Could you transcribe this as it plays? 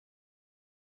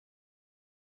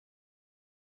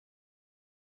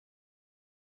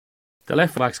The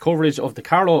Left Back's coverage of the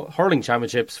Carlow Hurling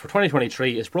Championships for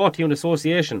 2023 is brought to you in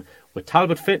association with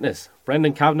Talbot Fitness,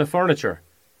 Brendan Cabinet Furniture,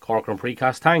 Corcoran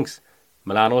Precast Tanks,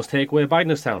 Milano's Takeaway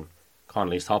Bagnestown,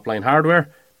 Connolly's Topline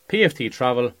Hardware, PFT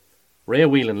Travel, Ray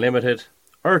Whelan Limited,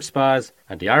 Earth Spas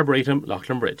and the Arboretum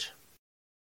Loughlin Bridge.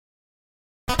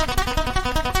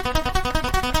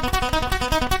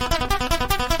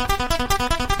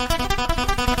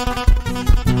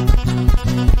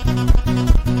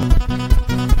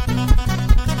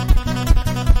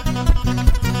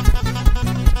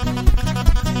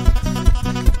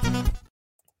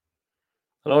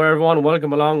 Hello everyone,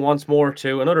 welcome along once more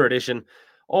to another edition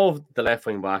of the Left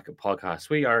Wing Back podcast.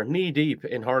 We are knee deep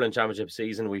in hurling championship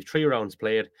season. We've 3 rounds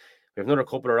played. We have another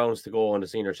couple of rounds to go on the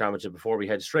senior championship before we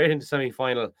head straight into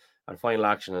semi-final and final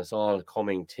action. It's all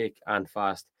coming thick and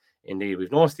fast indeed.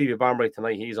 We've no Stevie Bambury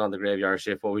tonight. He's on the graveyard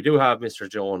shift, but we do have Mr.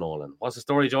 Joe Nolan. What's the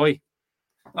story, Joey?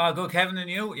 Good, Kevin, and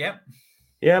you? Yep.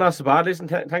 Yeah, not so bad. Listen,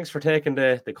 thanks for taking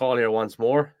the call here once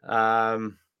more.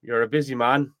 You're a busy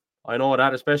man. I know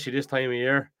that, especially this time of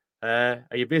year. Are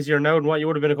you busier now than what you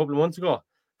would have been a couple of months ago?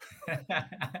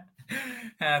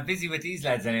 Busy with these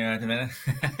lads anyway at the minute.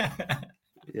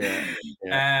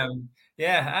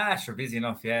 Sure, busy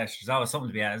enough. Yeah, there's always something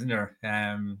to be at, isn't there?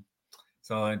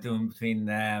 So I'm doing between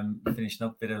finishing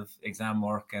up a bit of exam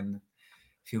work and a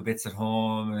few bits at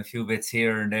home and a few bits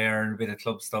here and there and a bit of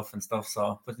club stuff and stuff.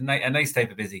 So, but a nice type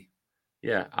of busy.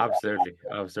 Yeah, absolutely.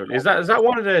 Is that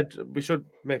one of the? We should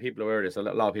make people aware of this. A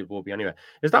lot of people will be anyway.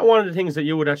 Is that one of the things that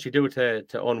you would actually do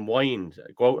to unwind,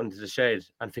 go out into the shed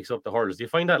and fix up the hurls? Do you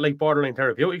find that like borderline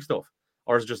therapeutic stuff,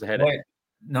 or is it just a headache?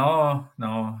 No.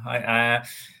 I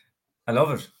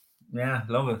love it. Yeah,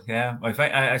 love it. Yeah,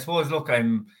 I suppose. Look,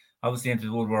 I'm obviously into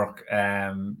the woodwork.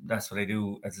 That's what I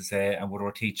do, as I say, I'm a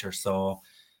woodwork teacher. So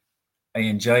I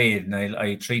enjoy it, and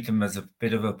I treat them as a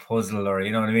bit of a puzzle, or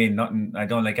you know what I mean. Nothing. I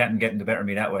don't like getting the better of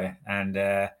me that way. And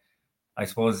I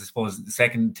suppose the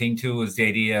second thing too is the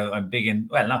idea. I'm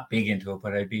not big into it,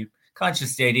 but I'd be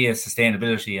conscious of the idea of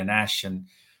sustainability and ash and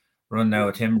running out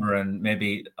of timber and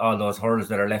maybe all those hurdles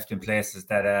that are left in places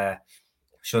that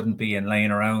shouldn't be and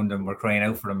laying around, and we're crying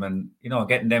out for them, and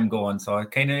getting them going. So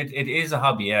it is a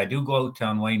hobby. Yeah, I do go out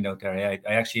to unwind out there. Yeah,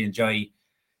 I actually enjoy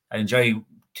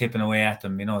tipping away at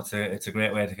them. It's a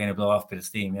great way to kind of blow off a bit of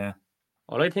steam. Yeah.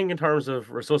 Well, I think in terms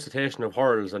of resuscitation of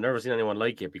hurls, I've never seen anyone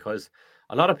like it, because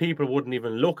a lot of people wouldn't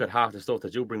even look at half the stuff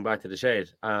that you bring back to the shed,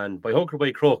 and by hook or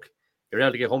by crook, you're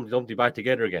able to get Humpty Dumpty back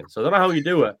together again. So I don't know how you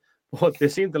do it, but they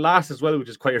seem to last as well, which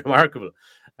is quite remarkable.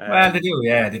 Well, they do.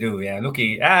 Yeah.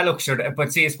 Lucky. Look, sure.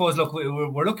 But see, I suppose, look,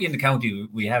 we're lucky in the county.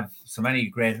 We have so many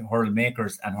great hurl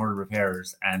makers and hurl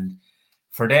repairers, and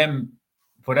for them,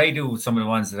 what I do, some of the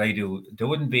ones that I do, they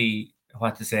wouldn't be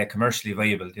commercially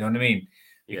viable. Do you know what I mean?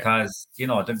 Because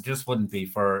there just wouldn't be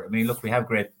for. I mean, look, we have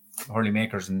great hurley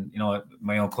makers, and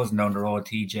my own cousin down the road,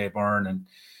 TJ Byrne, and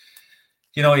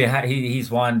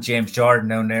he's one, James Jordan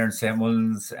down there in St.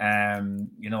 Mullins.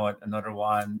 Another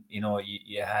one.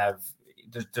 You have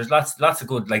there's lots of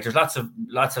good, like there's lots of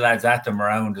lads at them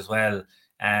around as well.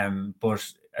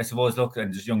 But I suppose, look,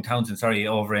 and there's Young Townsend,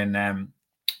 over in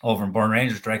Burn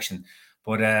Rangers direction.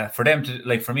 But for them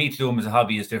to, for me to do them as a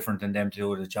hobby is different than them to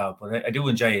do it as a job. But I do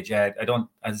enjoy it. Yeah, I don't,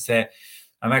 as I say,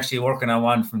 I'm actually working on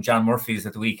one from John Murphy's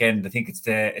at the weekend. I think it's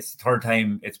the third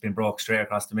time it's been broke straight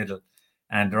across the middle,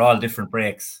 and they're all different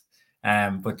breaks.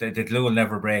 But the glue will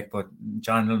never break. But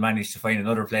John will manage to find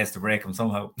another place to break them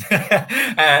somehow.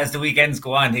 As the weekends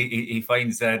go on, he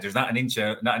finds there's not an inch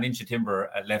of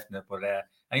timber left in it. But I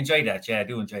enjoy that. Yeah, I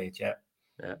do enjoy it. Yeah.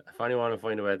 Yeah, if anyone will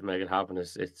find a way to make it happen,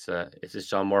 it's just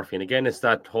John Murphy. And again, it's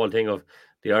that whole thing of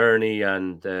the irony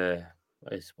and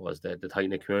I suppose the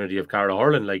tight-knit community of Carlow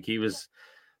hurling. Like, he was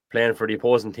playing for the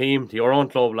opposing team, to your own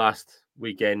club last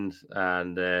weekend,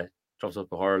 and drops up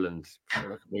the hurl. And I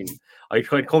mean,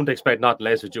 I'd come to expect nothing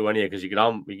less with you anyway, because you get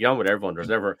on with everyone. There's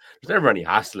never any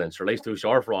hassle, and life's too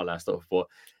short for all that stuff. But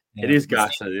it is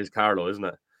gas, and it is Carlow, isn't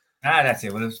it? That's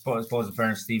it. Well, I suppose in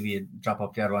fairness, Stevie would drop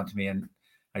up the other one to me, and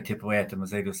I tip away at them,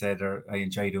 as I just said, or I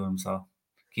enjoy doing them. So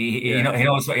he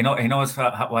knows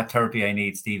what therapy I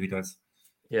need. Stevie does.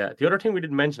 Yeah. The other thing we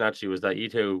didn't mention actually was that you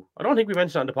two, I don't think we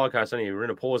mentioned on the podcast anyway, we were in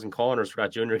opposing corners for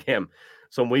that junior game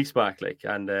some weeks back.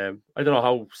 And I don't know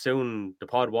how soon the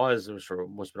pod was. It was sure it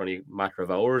must have been only a matter of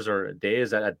hours or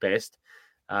days at best.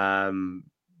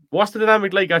 What's the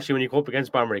dynamic like actually when you go up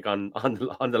against Bamrick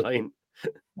on the line?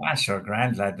 Sure,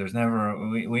 grand lad. There's never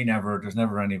there's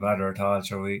never any bother at all.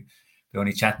 So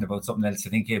only chatting about something else. I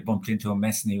think he bumped into a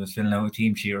mess and he was filling out a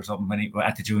team sheet or something when he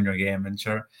at the junior game. And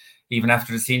sure, even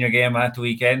after the senior game at the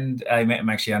weekend, I met him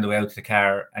actually on the way out to the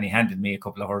car, and he handed me a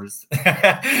couple of hurdles.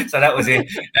 So that was it.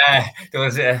 There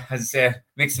was, as I say,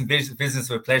 mixing business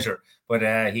with pleasure. But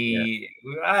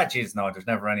geez, no, there's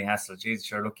never any hassle. Geez,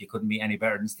 sure, look, you couldn't be any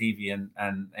better than Stevie. And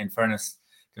in fairness,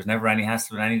 there's never any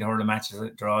hassle with any of the hurling matches.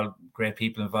 They're all great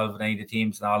people involved with any of the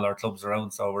teams and all our clubs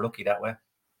around. So we're lucky that way.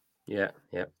 Yeah,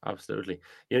 absolutely.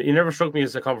 You never struck me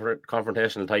as a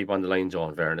confrontational type on the line, John,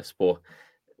 in fairness. But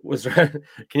was there,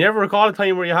 can you ever recall a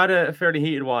time where you had a fairly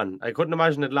heated one? I couldn't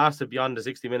imagine it lasted beyond the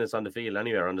 60 minutes on the field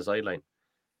anywhere on the sideline.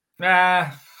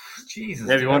 Jesus.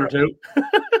 Maybe one or two.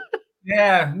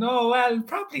 Yeah, no, well,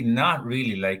 probably not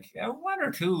really. Like one or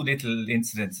two little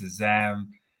incidences.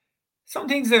 Some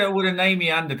things that would annoy me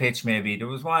on the pitch, maybe. There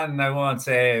was one, I won't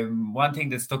say, one thing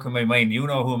that stuck in my mind. You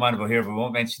know who I'm on about here, but I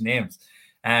won't mention names.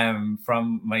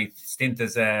 From my stint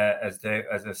as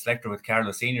a selector with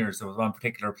Carlow Seniors, there was one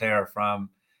particular player from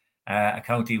a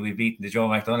county we've beaten, the Joe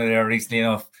McDonough there recently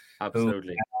enough.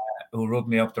 Absolutely. Who rubbed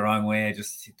me up the wrong way,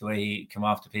 just the way he came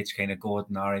off the pitch, kind of good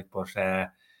and all right. But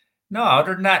no,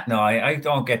 other than that, no, I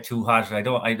don't get too hot. I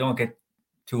don't get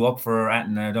too up for it,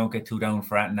 and I don't get too down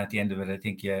for it. And at the end of it, I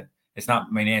think it's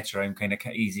not my nature. I'm kind of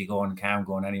easy going, calm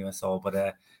going anyway. So, but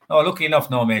no, lucky enough,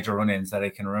 no major run-ins that I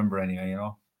can remember anyway. You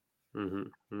know.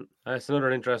 Mm-hmm. That's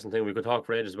another interesting thing we could talk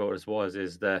for ages about. I suppose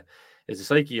is the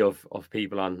psyche of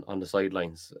people on the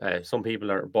sidelines. Some people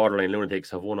are borderline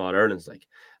lunatics, have won all Irelands, like,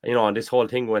 you know, and this whole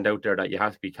thing went out there that you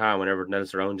have to be calm when everything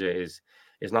else around you is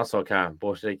not so calm.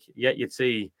 But like, yet you'd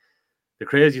see the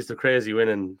craziest of crazy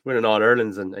winning all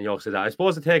Irelands, and you also say that. I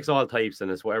suppose it takes all types,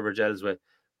 and it's whatever gels with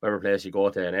whatever place you go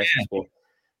to in essence. But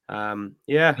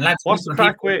what's the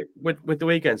crack with the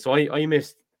weekend? So I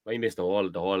missed the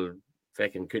whole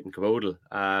fucking kit and caboodle.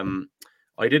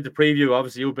 I did the preview.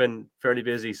 Obviously, you've been fairly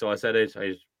busy, so I said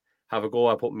I'd have a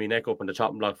go at putting my neck up in the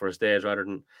chopping block for a stage rather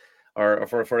than, or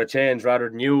for a change, rather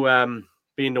than you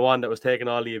being the one that was taking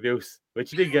all the abuse,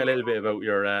 which you did get a little bit about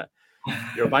your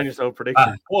Bangerstone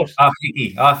prediction.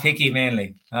 Off Hickey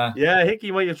mainly. Yeah,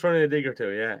 Hickey might have thrown in a dig or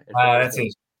two. Yeah, that's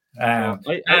it.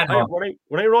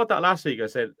 When I wrote that last week, I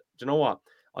said, do you know what?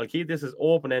 I'll keep this as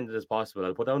open-ended as possible.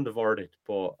 I'll put down the verdict,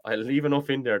 but I'll leave enough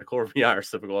in there to cover my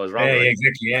arse if it goes wrong. Yeah,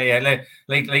 exactly. Yeah.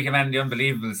 Like a man, the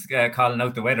Unbelievables calling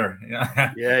out the weather.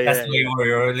 That's the way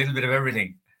you're a little bit of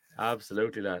everything.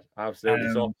 Absolutely, that.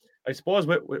 Absolutely. So I suppose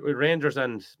with Rangers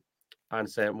and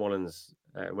St. Mullins,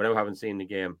 without having seen the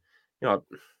game, you know,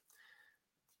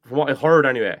 from what I heard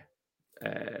anyway,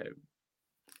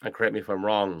 and correct me if I'm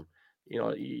wrong, you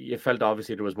know, you felt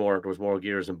obviously there was more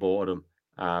gears in both of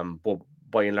them. But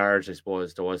by and large, I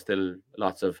suppose there was still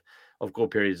lots of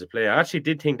good periods of play. I actually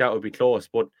did think that would be close,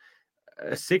 but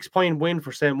a 6-point win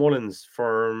for St. Mullins,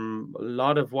 from a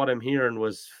lot of what I'm hearing,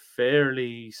 was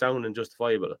fairly sound and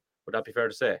justifiable. Would that be fair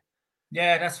to say?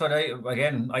 Yeah, that's what I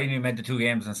only made the 2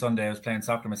 games on Sunday. I was playing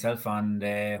soccer myself on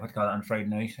on Friday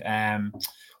night.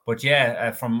 But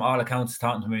yeah, from all accounts,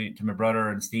 talking to my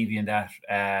brother and Stevie and that,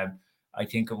 I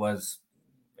think it was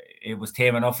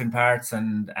tame enough in parts,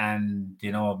 and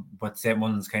you know, but St.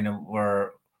 Mullins kind of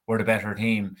were the better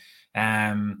team.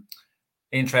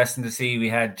 Interesting to see we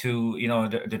had two, you know,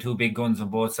 the 2 big guns on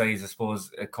both sides, I suppose,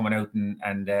 coming out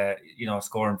and you know,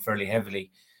 scoring fairly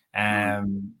heavily.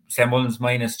 St. Mullins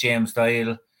minus James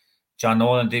Doyle. John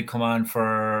Nolan did come on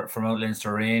from Mount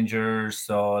Leinster Rangers.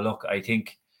 So look, I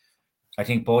think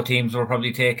both teams were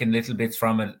probably taking little bits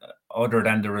from it, other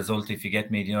than the result, if you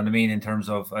get me. Do you know what I mean? In terms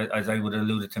of, as I would have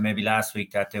alluded to maybe last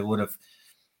week, that they might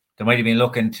have been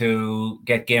looking to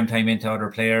get game time into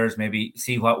other players, maybe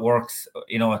see what works,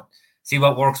 you know, see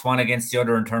what works one against the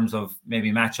other in terms of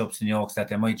maybe matchups and yokes that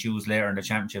they might use later in the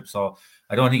championship. So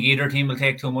I don't think either team will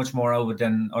take too much more out of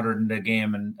it other than the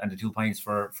game and the 2 points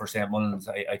for St. Mullins.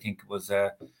 I think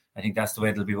that's the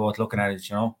way they'll be both looking at it,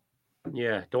 you know.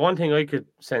 Yeah, the one thing I could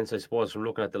sense, I suppose, from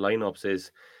looking at the lineups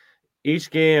is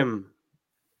each game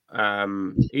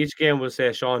will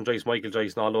say Sean Joyce, Michael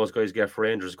Joyce, and all those guys get for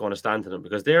Rangers going to stand to them,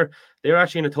 because they're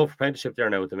actually in a tough apprenticeship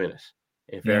there now at the minute.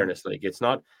 In fairness, like it's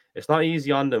not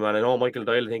easy on them, and I know Michael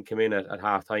Doyle, I think, came in at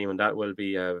half time, and that will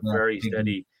be a very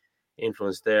steady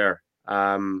influence there.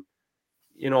 You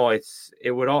know, it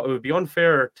would be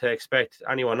unfair to expect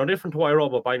anyone, no different to what I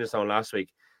wrote about Bangerstone last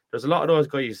week. There's a lot of those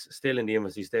guys still in the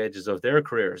infancy stages of their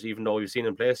careers, even though we've seen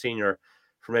them play senior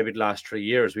for maybe the last 3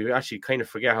 years. We actually kind of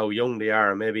forget how young they are,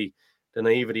 and maybe the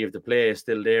naivety of the play is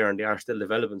still there and they are still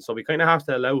developing. So we kind of have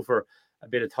to allow for a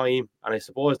bit of time. And I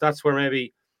suppose that's one of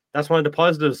the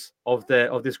positives of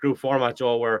this group format,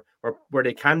 Joe, where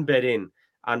they can bet in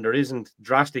and there isn't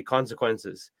drastic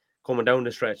consequences coming down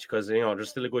the stretch, because there's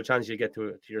still a good chance you'll get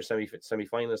to your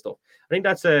semi-final stuff. I think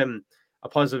that's a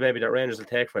positive maybe that Rangers will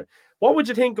take for it. What would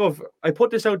you think of? I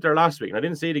put this out there last week and I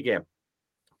didn't see the game,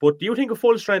 but do you think a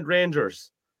full strength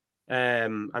Rangers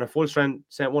and a full strength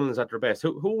St. Mullins at their best,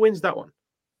 who wins that one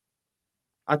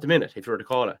at the minute, if you were to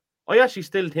call it? I actually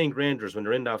still think Rangers, when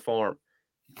they're in that form,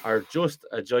 are just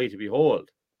a joy to behold,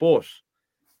 but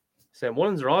St.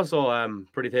 Mullins are also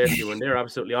pretty tasty when they're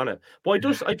absolutely on it. But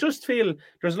I just feel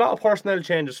there's a lot of personnel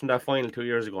changes from that final 2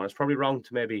 years ago, and it's probably wrong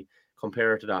to maybe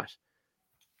compare it to that.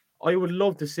 I would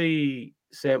love to see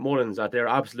St. Mullins at their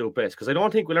absolute best, because I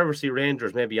don't think we'll ever see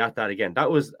Rangers maybe at that again. That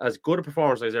was as good a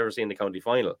performance as I've ever seen in the county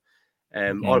final,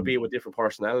 albeit with different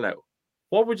personnel now.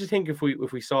 What would you think if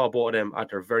we saw both of them at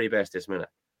their very best this minute?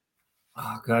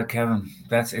 Oh God, Kevin,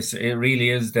 it really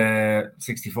is the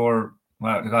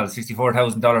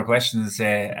 $64,000 question to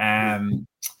say. I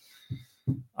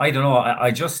don't know.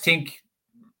 I just think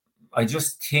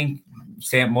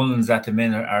St. Mullins at the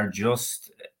minute are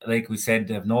just, like we said,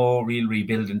 they have no real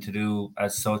rebuilding to do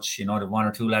as such. The one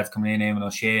or two lads coming in, Eamon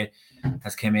O'Shea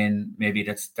has come in, maybe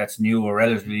that's new or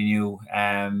relatively new.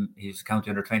 He was county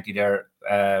under 20 there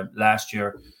last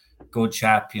year. Good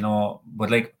chap, but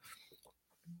like,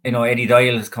 Eddie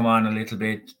Doyle has come on a little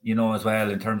bit, as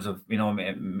well, in terms of,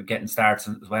 getting starts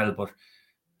as well. But,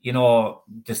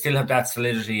 they still have that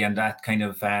solidity and that kind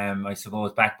of, I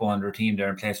suppose, backbone of their team there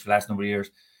in place for the last number of years,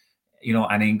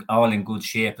 and all in good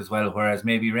shape as well. Whereas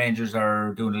maybe Rangers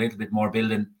are doing a little bit more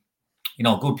building,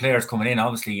 good players coming in,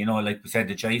 obviously, like we said,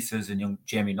 the Jaces and young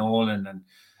Jamie Nolan and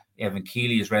Evan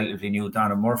Keeley is relatively new,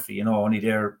 Donna Murphy, only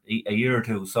there a year or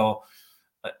two. So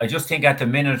I just think at the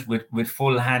minute with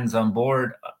full hands on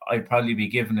board, I'd probably be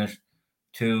giving it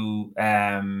to,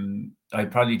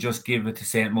 I'd probably just give it to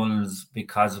St. Mullins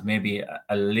because of maybe they're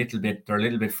a little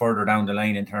bit further down the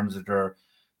line in terms of their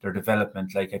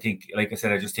development. Like I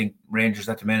said, I just think Rangers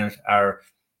at the minute are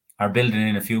building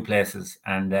in a few places,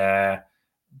 and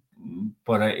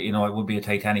but it would be a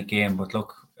titanic game. But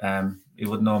look, you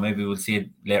wouldn't know. Maybe we'll see it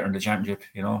later in the championship.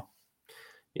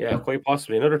 Yeah, quite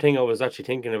possibly. Another thing I was actually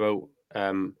thinking about,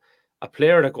 a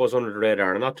player that goes under the radar,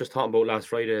 and I'm not just talking about last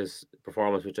Friday's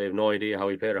performance, which I have no idea how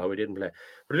he played or how he didn't play,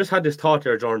 but I just had this thought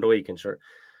there during the week, and sure,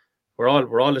 we're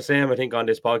all the same. I think on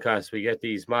this podcast we get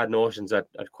these mad notions at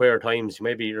queer times.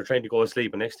 Maybe you're trying to go to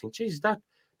sleep, and next thing, geez, that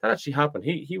actually happened.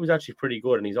 He was actually pretty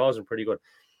good, and he's always been pretty good.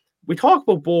 We talk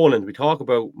about Boland, we talk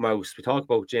about Mouse, we talk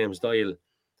about James Doyle,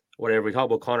 whatever. We talk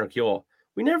about Conor Keogh.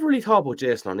 We never really talk about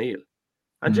Jason O'Neill,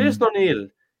 and Jason O'Neill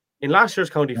in last year's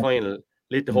county final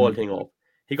lit the whole thing up.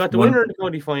 He got the winner in the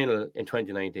county final in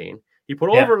 2019. He put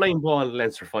over line ball in the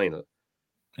Leinster final.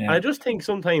 Yeah. And I just think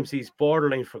sometimes he's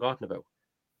borderline forgotten about.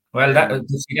 Well,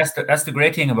 that's the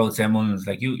great thing about St. Mullins.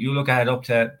 Like you look at it up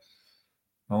to,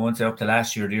 I won't say up to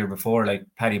last year, the year before, like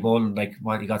Paddy Boland, like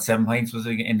he got 7 points was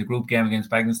in the group game against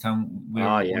Bagnallstown.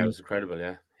 It was incredible.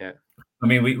 Yeah. I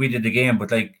mean, we did the game,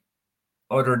 but like,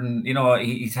 other than,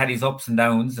 he's had his ups and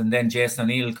downs, and then Jason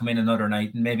O'Neill will come in another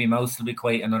night, and maybe Mouse will be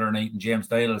quiet another night, and James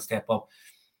Doyle will step up.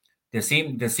 They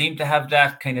seem to have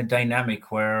that kind of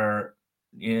dynamic where,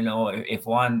 if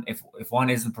one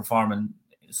isn't performing,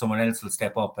 someone else will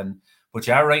step up. But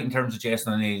you are right in terms of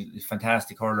Jason O'Neill. He's a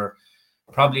fantastic hurler.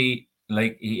 Probably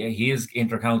like he is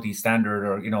inter-county standard,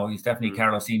 or he's definitely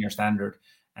Carlow senior standard.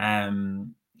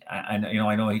 And I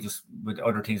know he just, with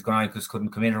other things going on, just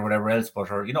couldn't come in or whatever else. But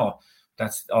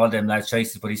that's all them lads'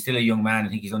 choices. But he's still a young man. I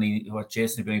think he's only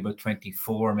Jason will be about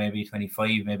 24, maybe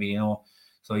 25, maybe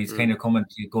So he's kind of coming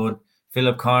to good.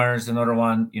 Philip Connors, another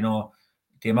one.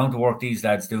 The amount of work these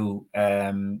lads do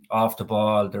off the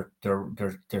ball,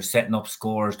 they're setting up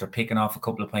scores, they're picking off a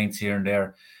couple of points here and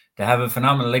there. They have a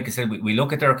phenomenal. Like I said, we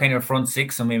look at their kind of front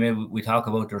six, and maybe we talk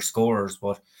about their scorers,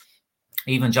 but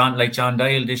even John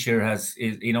Doyle this year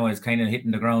is kind of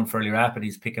hitting the ground fairly rapid.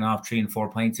 He's picking off 3 and 4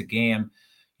 points a game.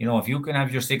 If you can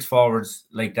have your 6 forwards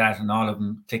like that and all of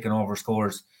them taking over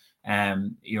scores,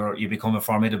 you become a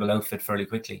formidable outfit fairly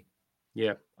quickly.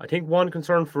 Yeah, I think one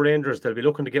concern for Rangers, they'll be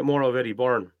looking to get more of Eddie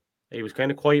Byrne. He was kind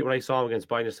of quiet when I saw him against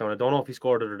Bagnallstown. I don't know if he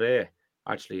scored the other day.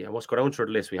 Actually, I must go down through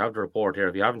the list. We have the report here.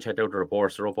 If you haven't checked out the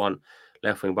reports, they're up on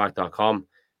leftwingback.com.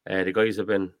 The guys have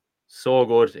been so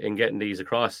good in getting these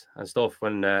across and stuff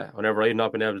whenever I've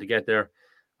not been able to get there.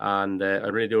 And I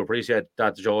really do appreciate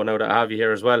that, Joe, now that I have you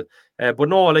here as well. But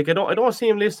no, like I don't see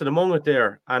him listed among it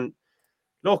there. And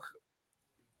look,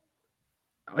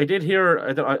 I did hear,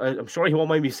 I'm sure he won't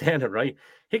mind me saying it, right?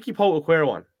 Hickey Pote Queer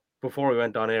one before we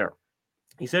went on air.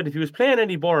 He said if he was playing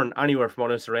Eddie Byrne anywhere from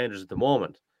Ulster Rangers at the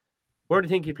moment, where do you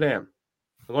think he'd play him?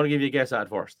 I'm going to give you a guess at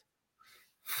first.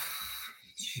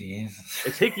 Jesus.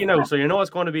 It's Hickey now, so it's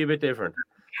going to be a bit different.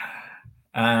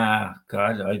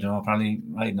 God, I don't know. Probably,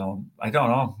 I don't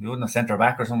know. You wouldn't have centre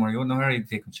back or somewhere. You wouldn't know where you'd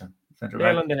take him. Centre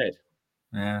Nail back. on the head.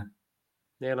 Yeah.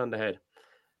 Nail on the head.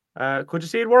 Could you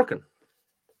see it working?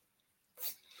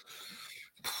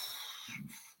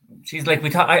 She's like,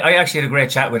 I actually had a great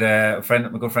chat with a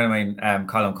good friend of mine,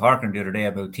 Colin Corcoran, the other day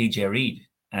about TJ Reid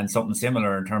and something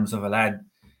similar in terms of a lad,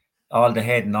 all the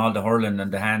head and all the hurling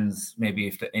and the hands. Maybe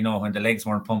if when the legs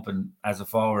weren't pumping as a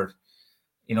forward,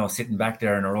 sitting back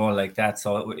there in a role like that.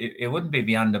 So it wouldn't be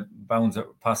beyond the bounds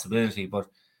of possibility. But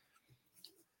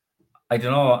I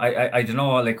don't know. I don't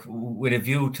know. Like with a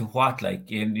view to what, like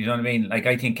you know what I mean. Like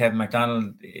I think Kevin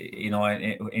McDonald,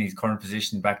 in his current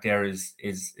position back there is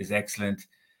excellent.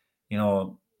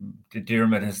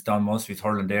 Dermot has done most of his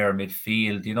hurling there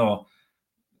midfield.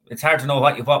 It's hard to know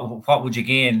what would you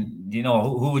gain.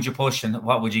 Who would you push and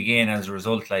what would you gain as a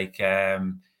result? Like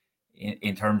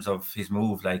in terms of his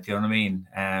move, like do you know what I mean?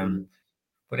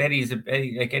 But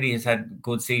Eddie has had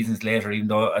good seasons later, even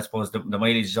though I suppose the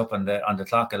mileage is up on the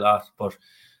clock a lot. But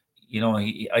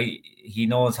he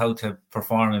knows how to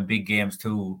perform in big games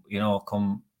too.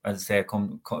 Come the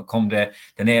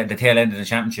tail end of the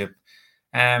championship.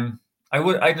 I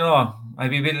don't know. I'd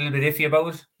be a little bit iffy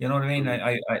about it. You know what I mean?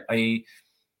 I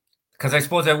because I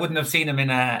suppose I wouldn't have seen him in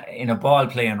a ball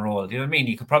playing role. Do you know what I mean?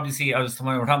 You could probably see. When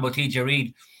we were talking about TJ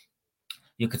Reid,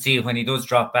 you could see when he does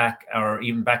drop back or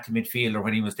even back to midfield or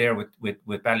when he was there with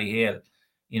Ballyhale,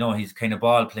 he's kind of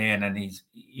ball playing and he's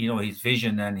his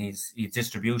vision and his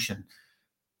distribution.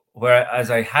 Whereas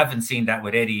I haven't seen that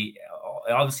with Eddie.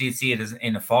 Obviously, you'd see it as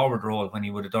in a forward role when he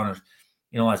would have done it,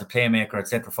 as a playmaker at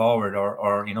centre forward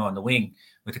or on the wing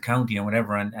with the county and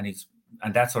whatever, and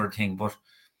that sort of thing. But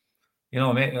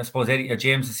I suppose Eddie,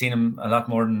 James has seen him a lot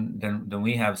more than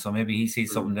we have, so maybe he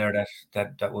sees something there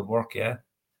that would work. Yeah.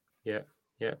 Yeah,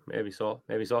 maybe so.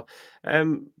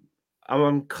 I'm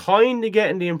kind of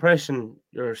getting the impression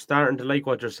you're starting to like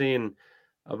what you're seeing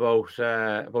about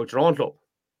your own club.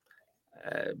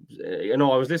 I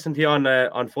was listening to you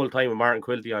on full time with Martin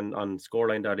Quilty on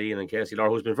Scoreline.ie and Casey Law,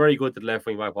 who's been very good to the Left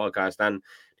Wing Back podcast and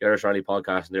the Irish Rally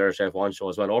podcast and the Irish F1 show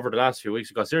as well. Over the last few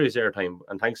weeks, we got serious airtime,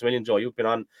 and thanks a million, Joe. You've been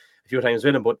on a few times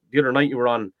with him, but the other night you were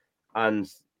on,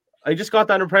 and I just got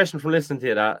that impression from listening to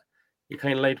you that you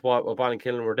kind of liked what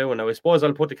Ballinkillen were doing. Now, I suppose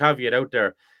I'll put the caveat out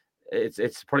there.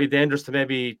 It's pretty dangerous to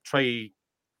maybe try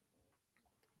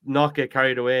not get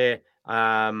carried away.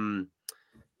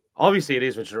 Obviously, it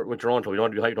is with your own club. You don't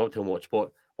want to be hyped up too much.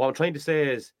 But what I'm trying to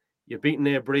say is you've beaten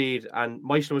a breed, and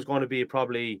Meister was going to be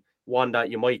probably one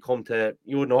that you might come to.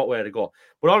 You wouldn't know what way to go.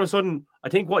 But all of a sudden, I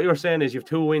think what you're saying is you've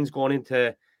 2 wins going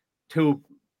into 2,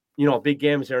 big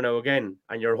games here now again,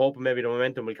 and you're hoping maybe the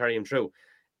momentum will carry him through.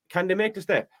 Can they make the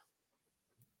step?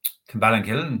 Can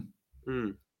Ballinkillen?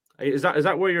 Is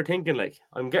that where you're thinking? Like,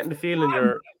 I'm getting the feeling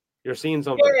you're seeing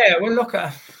something. Yeah. Well, look.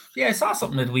 I saw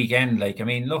something at the weekend. Like, I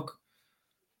mean, look.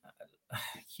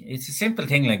 It's a simple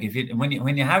thing. Like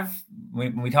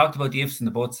when we talked about the ifs and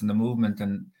the buts and the movement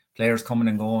and players coming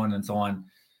and going and so on,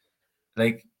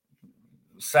 like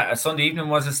Sunday evening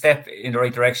was a step in the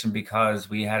right direction because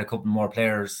we had a couple more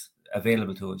players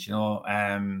available to us,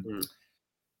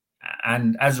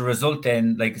 and as a result,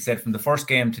 then, like I said, from the first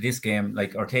game to this game,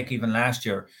 like, or take even last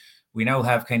year, we now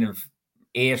have kind of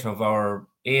 7 of our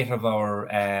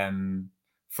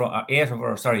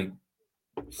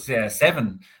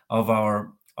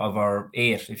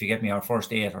 8, if you get me, our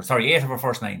first 8, or sorry, 8 of our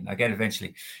first 9. I get it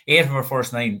eventually. 8 of our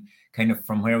first 9, kind of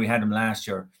from where we had them last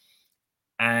year.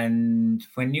 And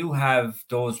when you have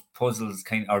those puzzles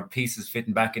or pieces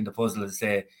fitting back in the puzzle,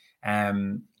 say,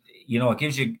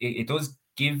 it does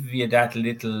give you that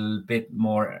little bit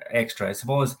more extra. I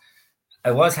suppose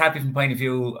I was happy from the point of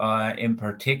view, in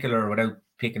particular, without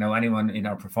picking out anyone in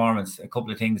our performance, a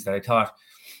couple of things that I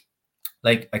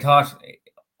thought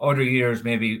other years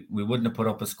maybe we wouldn't have put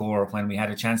up a score when we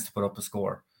had a chance to put up a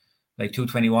score, like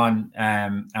 221,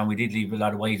 and we did leave a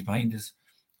lot of wides behind us.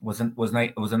 It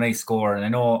was a nice score, and I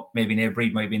know maybe Nave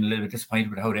Breed might have been a little bit disappointed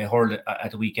with how they hurled it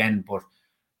at the weekend, but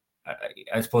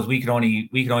I suppose we could only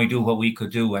do what we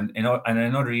could do, and in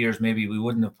other years maybe we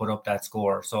wouldn't have put up that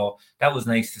score. So that was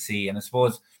nice to see, and I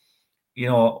suppose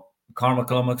Cormac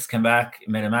Lummox came back,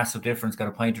 made a massive difference, got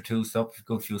a point or two, so a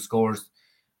good few scores.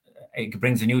 It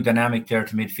brings a new dynamic there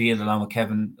to midfield along with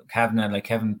Kevin Kavanagh. Like,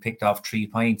 Kevin picked off 3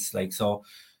 points, like, so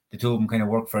the two of them kind of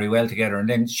worked very well together. And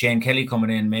then Shane Kelly coming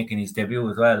in, making his debut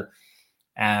as well.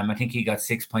 I think he got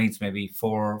 6 points, maybe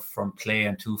 4 from play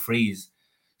and 2 frees.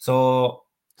 So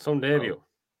some debut.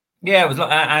 Yeah, it was,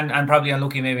 and probably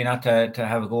unlucky maybe not to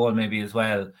have a goal maybe as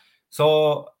well.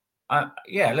 So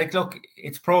look,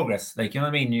 it's progress. Like, you know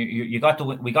what I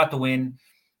mean? We got the win.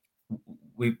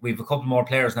 we've a couple more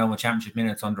players now with championship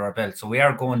minutes under our belt, so we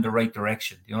are going the right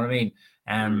direction. You know what I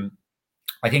mean?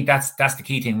 I think that's the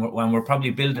key thing. When we're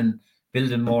probably building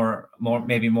more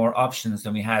maybe more options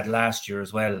than we had last year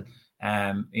as well.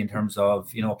 In terms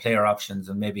of player options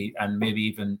and maybe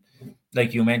even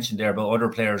like you mentioned there about other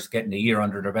players getting a year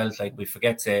under their belt. Like we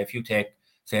forget, say if you take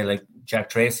like Jack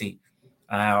Tracy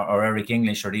or Eric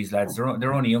English or these lads,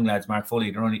 they're only young lads. Mark Foley,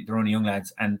 they're only young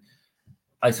lads. And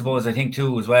I suppose I think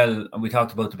too as well. And we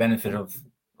talked about the benefit of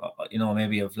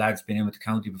maybe of lads being in with the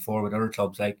county before with other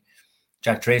clubs. Like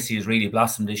Jack Tracy has really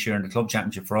blossomed this year in the club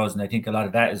championship for us, and I think a lot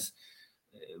of that is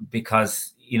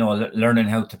because learning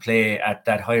how to play at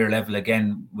that higher level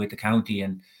again with the county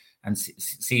and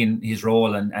seeing his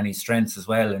role and his strengths as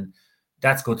well. And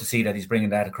that's good to see that he's bringing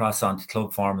that across onto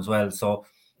club form as well. So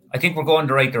I think we're going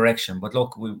the right direction. But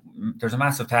look, there's a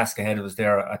massive task ahead of us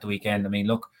there at the weekend. I mean,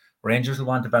 look, Rangers will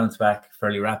want to bounce back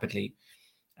fairly rapidly.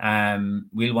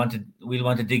 We'll want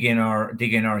to dig in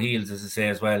our heels, as I say,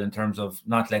 as well, in terms of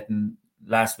not letting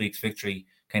last week's victory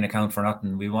kind of count for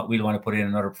nothing. We'll want to put in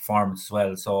another performance as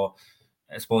well. So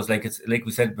I suppose like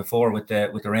we said before with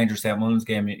the Rangers St. Mullins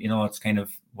game, it's kind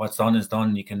of what's done is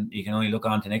done. You can only look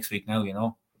on to next week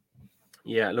now.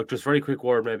 Yeah, look, just very quick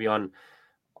word maybe on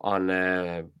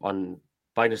Byndestown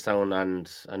and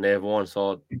Naomh Eoin.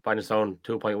 So Byndestown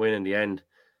 2-point win in the end.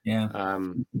 Yeah.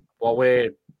 What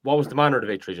was the manner of the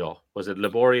victory, Joe? Was it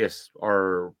laborious,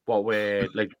 or what way?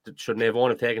 Like, should Naomh Eoin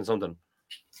have taken something?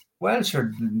 Well,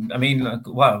 sure. I mean,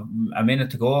 a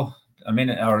minute to go, a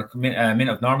minute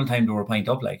of normal time, they were a point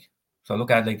up. Like, so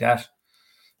look at it like that.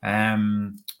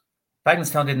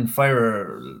 Bagenstown didn't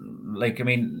fire. Like, I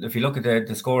mean, if you look at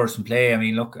the scores from play, I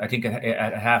mean, look, I think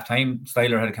at half time,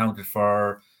 Styler had accounted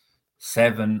for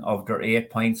 7 of their 8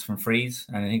 points from frees,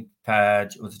 and I think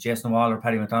was it Jason Wall or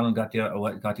Paddy McDonald got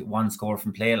the one score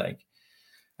from play. Like,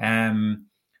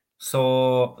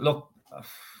 so look,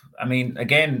 I mean,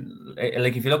 again,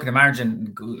 like if you look at the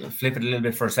margin, flip it a little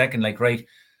bit for a second. Like, right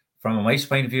from a Mice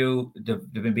point of view,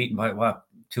 they've been beaten by what,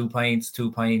 2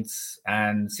 points,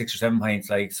 and 6 or 7 points.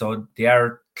 Like, so they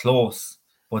are close,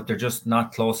 but they're just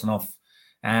not close enough.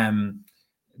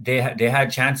 They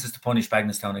had chances to punish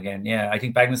Bagenstown again. Yeah, I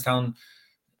think Bagenstown.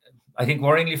 I think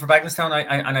worryingly for Bagenstown,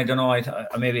 I don't know.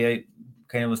 Maybe I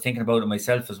kind of was thinking about it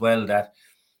myself as well. That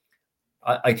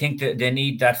I think that they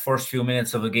need that first few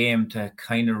minutes of a game to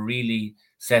kind of really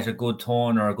set a good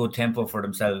tone or a good tempo for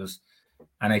themselves.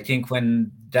 And I think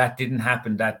when that didn't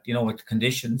happen, that with the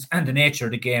conditions and the nature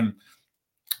of the game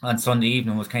on Sunday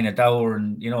evening was kind of dour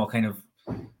and kind of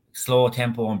slow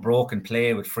tempo and broken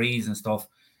play with frees and stuff,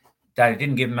 that it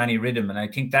didn't give them any rhythm. And I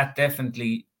think that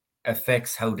definitely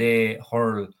affects how they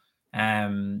hurl.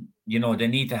 They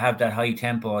need to have that high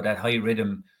tempo, that high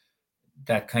rhythm,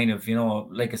 that kind of,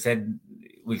 like I said,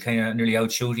 we kind of nearly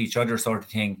outshoot each other sort of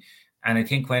thing. And I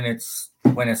think when it's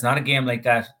not a game like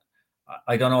that,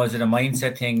 I don't know, is it a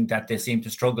mindset thing that they seem to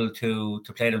struggle to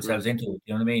play themselves into? You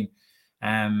know what I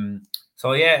mean?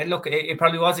 So yeah, look, it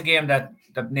probably was a game that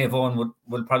Naomh Eoin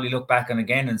will probably look back on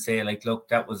again and say, like, look,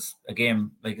 that was a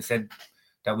game, like I said,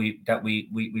 that we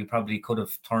probably could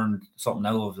have turned something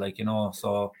out of, like,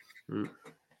 so.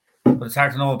 But it's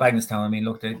hard to know about Bagenstown. I mean,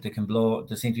 look, they can blow.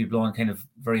 They seem to be blowing kind of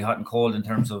very hot and cold in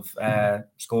terms of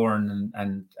scoring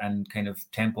and kind of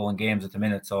tempo and games at the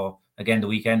minute. So again, the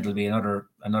weekend will be another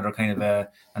kind of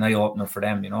an eye opener for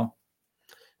them.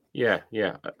 Yeah.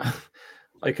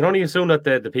 I can only assume that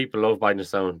the people of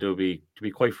Bagenstown to be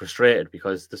quite frustrated,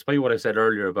 because despite what I said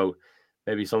earlier about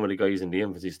maybe some of the guys in the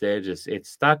infancy stages,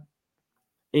 it's that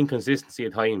inconsistency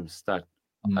at times that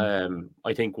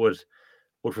I think would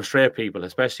frustrate people,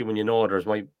 especially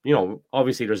when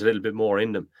obviously there's a little bit more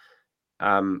in them.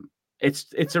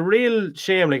 It's a real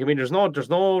shame. Like, I mean, there's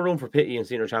no room for pity in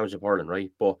senior championship hurling,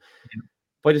 right? But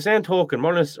by the same token,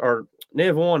 Mullins or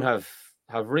Naomh Eoin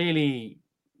have really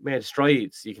made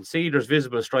strides. You can see there's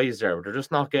visible strides there, but they're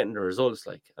just not getting the results.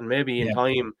 Like, and maybe in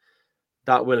time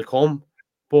that will come.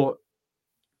 But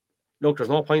look, there's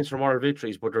no points for moral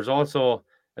victories, but there's also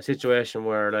a situation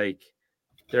where, like,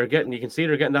 you can see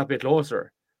they're getting that bit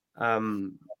closer. I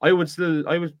would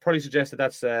probably suggest that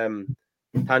that's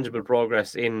tangible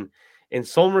progress in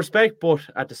some respect, but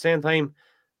at the same time,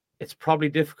 it's probably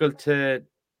difficult to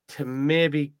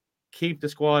maybe keep the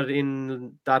squad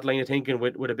in that line of thinking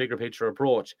with a bigger picture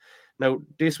approach. Now,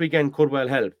 this weekend could well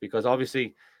help, because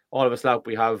obviously all of us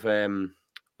we have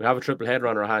a triple header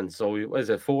on our hands. So what is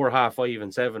it, 4, 5,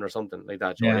 and 7 or something like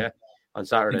that, Joe? Yeah, on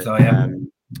Saturday. So, yeah.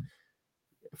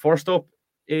 First up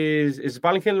is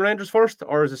Ballinkinnon Rangers first,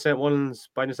 or is it St. Mullins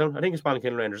Bagenstown? I think it's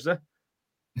Ballinkinnon Rangers, is it?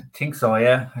 I think so,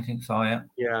 yeah.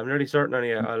 Yeah, I'm nearly certain.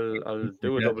 I'll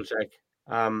do a double check.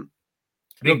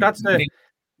 Look,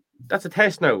 that's a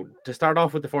test now to start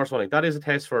off with the first one. Like, that is a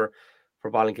test for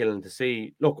Ballinkillen to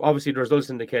see. Look, obviously the results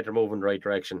indicate they're moving in the right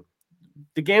direction.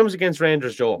 The games against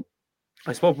Rangers, Joe,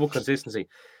 I spoke about consistency.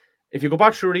 If you go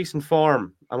back through recent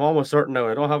form, I'm almost certain now,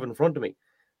 I don't have it in front of me,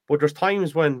 but there's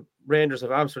times when Rangers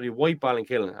have absolutely wiped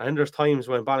Ballinkillen, and there's times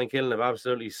when Ballinkillen have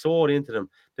absolutely sawed into them.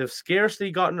 They've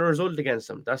scarcely gotten a result against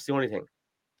them. That's the only thing.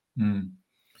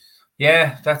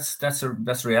 Yeah, that's a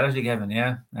reality, Kevin.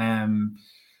 Yeah.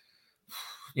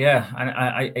 Yeah, and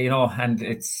I and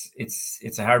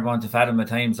it's a hard one to fathom at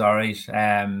times. All right.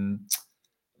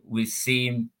 We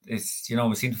seem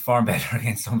to perform better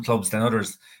against some clubs than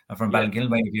others from Ballinkillen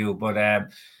point of view. But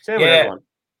same with everyone.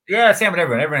 Yeah, same with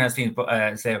everyone. Everyone has teams.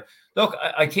 Say, look,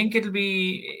 I think it'll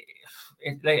be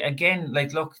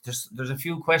look, there's a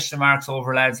few question marks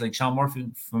over lads like Sean Murphy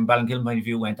from Ballinkillen point of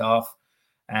view went off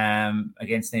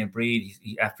against St. Breed.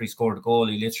 After he scored a goal,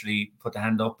 he literally put the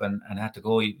hand up and had to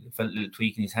go. He felt a little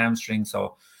tweak in his hamstring,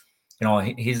 so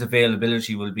his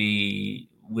availability will be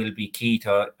key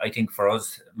to, I think, for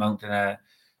us mounting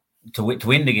to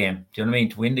win the game. Do you know what I mean?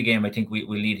 To win the game, I think we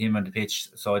need him on the pitch.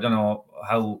 So I don't know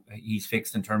how he's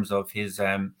fixed in terms of his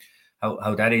how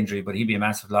that injury, but he'd be a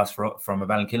massive loss from a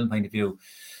Ballinkillen point of view.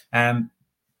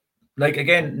 Like,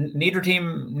 again, neither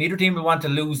team will want to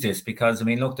lose this, because I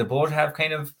mean, look, they both have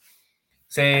kind of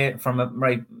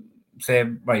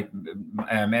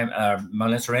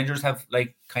Munster Rangers have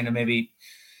like kind of maybe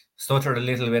stuttered a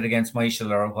little bit against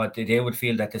Michael, or what they would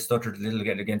feel that they stuttered a little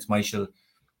bit against Michael.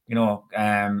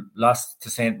 Lost to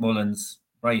St. Mullins,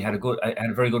 right? Had a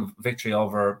very good victory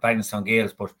over Bagenstown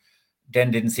Gales, but then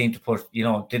didn't seem to put,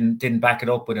 didn't back it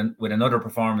up with another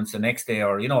performance the next day,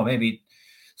 or maybe.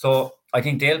 So I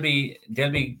think they'll be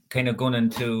kind of gunning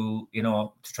to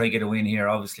to try to get a win here.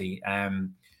 Obviously, I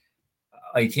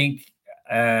think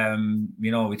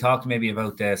we talked maybe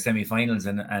about the semi-finals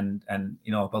and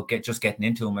about getting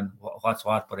into them and what's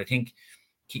what, but I think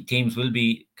teams will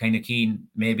be kind of keen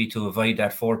maybe to avoid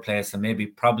that fourth place, and maybe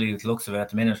probably it looks of it at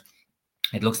the minute,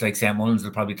 it looks like St. Mullins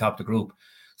will probably top the group.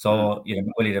 So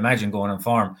you'd imagine going on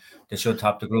form, they should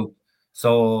top the group.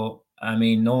 So I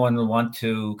mean, no one will want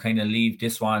to kind of leave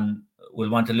this one, will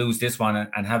want to lose this one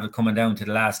and have it coming down to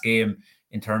the last game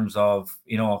in terms of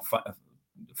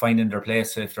finding their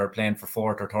place if they're playing for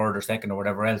fourth or third or second or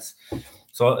whatever else.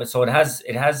 So it will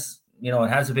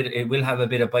have a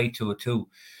bit of bite to it too.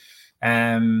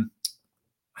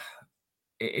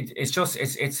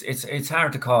 It's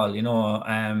hard to call,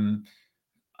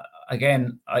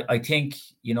 again, I think,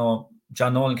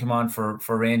 John Nolan came on for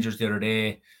Rangers the other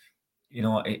day.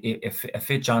 If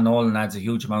fit John Nolan adds a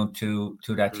huge amount to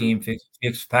that team.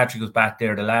 If Patrick was back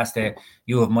there the last day,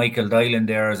 you have Michael Dylan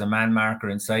there as a man marker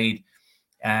inside,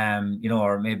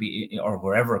 or maybe or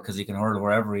wherever, because he can hurl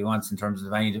wherever he wants in terms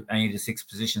of any of the six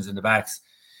positions in the backs.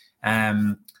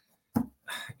 I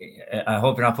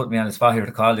hope you're not putting me on the spot here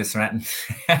to call this, Ranton.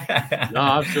 No,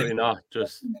 absolutely not.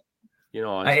 Just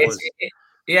I suppose.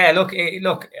 Yeah, look.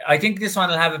 I think this one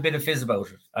will have a bit of fizz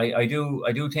about it. I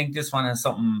do think this one has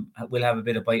something. Will have a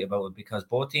bit of bite about it, because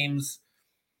both teams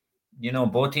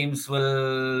won't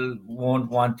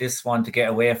want this one to get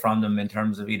away from them in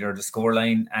terms of either the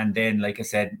scoreline, and then, like I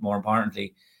said, more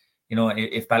importantly,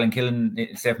 if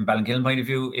Ballinkillen, say from Ballinkillen point of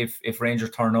view, if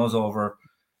Rangers turn us over,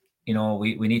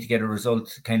 we need to get a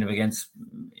result kind of against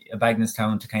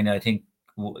Bagenstown to kind of, I think,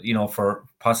 for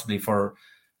possibly for.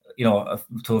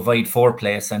 To avoid fourth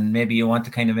place, and maybe you want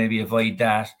to kind of maybe avoid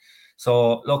that.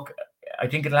 So look, I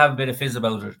think it'll have a bit of fizz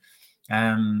about it,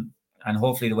 and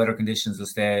hopefully the weather conditions will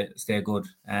stay good.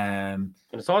 And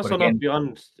it's also not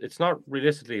beyond. It's not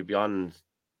realistically beyond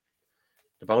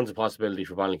the bounds of possibility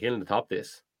for Ballinkillen to top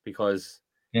this, because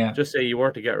just say you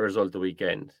were to get a result the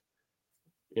weekend,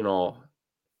 But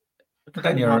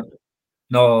then you're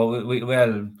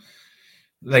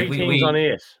like three teams on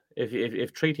 8.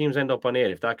 If 3 teams end up on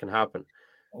 8, if that can happen.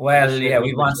 Well, yeah,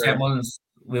 we want St. Mullins.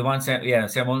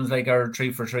 St. Mullins like are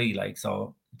 3 for 3, like,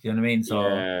 so. Do you know what I mean? So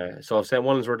yeah. So if St.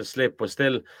 Mullins were to slip, but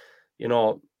still,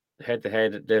 head to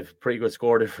head, they've pretty good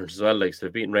score difference as well. Like, so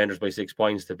they've beaten Rangers by 6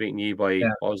 points. They've beaten Yee by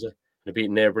what was it? They've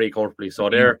beaten Nair pretty comfortably. So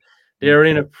they're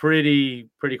in a pretty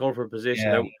comfortable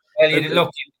position now. Well,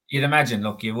 you'd imagine.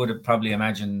 Look, you would have probably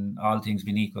imagined, all things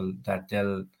being equal, that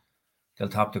they'll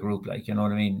top the group. Like, you know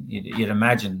what I mean? You'd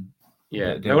imagine.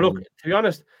 Yeah. Now, look, to be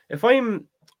honest, if I'm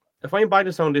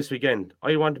Bagenstown this weekend,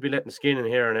 I want to be letting skin and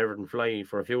hair and everything fly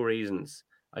for a few reasons.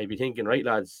 I'd be thinking, right,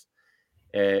 lads,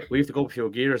 we have to go up a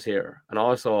few gears here. And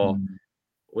also,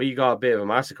 we got a bit of a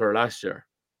massacre last year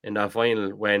in that final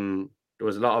when there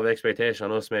was a lot of expectation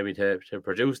on us maybe to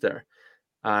produce there.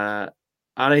 And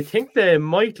I think they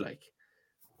might, like,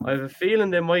 I have a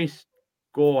feeling they might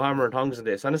go hammer and tongs in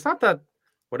this, and it's not that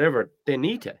whatever they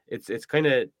need to. It's kind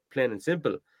of plain and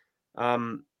simple.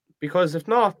 Because if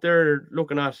not, they're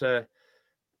looking at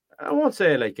I won't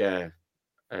say like a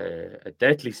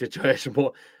deadly situation,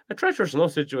 but a treacherous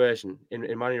enough situation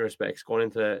in many respects going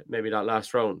into maybe that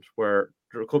last round where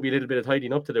there could be a little bit of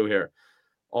tidying up to do here.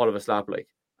 All of a slap like.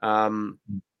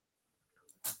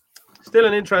 Still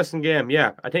an interesting game,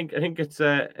 yeah. I think it's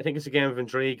a game of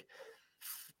intrigue.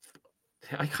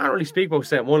 I can't really speak about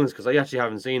St. Mullins because I actually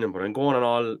haven't seen him, but I'm going on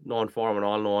all known form and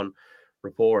all known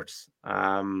reports.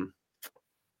 I'm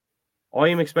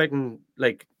expecting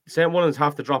like St. Mullins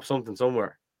have to drop something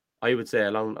somewhere. I would say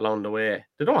along the way.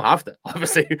 They don't have to,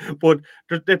 obviously, but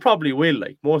they probably will.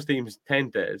 Like most teams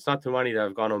tend to. It's not too many that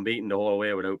have gone unbeaten the whole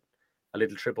way without a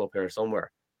little trip up here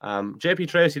somewhere. JP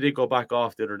Tracy did go back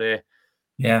off the other day.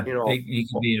 Yeah, he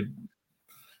could be a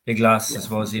big loss, I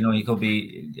suppose. He could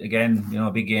be again,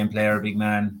 a big game player, big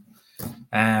man.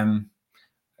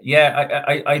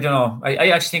 Yeah, I don't know. I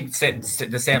actually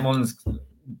think the St. Mullins.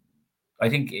 I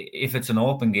think if it's an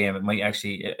open game, it might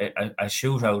actually a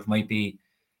shootout might be,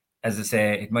 as I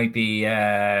say, it might be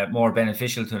more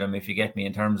beneficial to them if you get me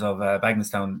in terms of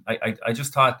Bagenstown. I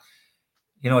just thought,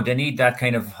 they need that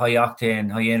kind of high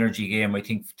octane, high energy game. I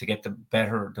think to get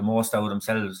the most out of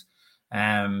themselves.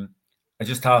 I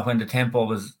just thought when the tempo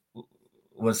was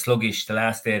sluggish the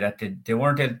last day that they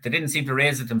didn't seem to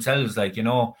raise it themselves, just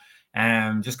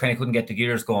kind of couldn't get the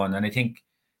gears going. And I think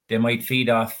they might feed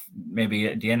off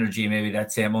maybe the energy maybe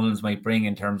that St. Mullins might bring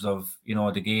in terms of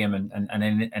the game and an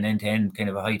end-to-end kind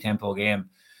of a high tempo game.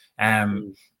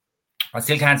 I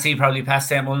still can't see probably past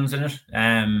St. Mullins in it.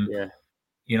 Yeah.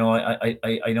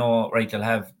 I know, right, they'll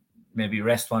have maybe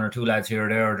rest one or two lads here or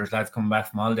there. There's lads coming back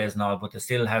from holidays and all, but they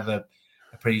still have a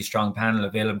pretty strong panel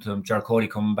available to them. Jar Cody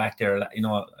coming back there,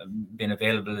 being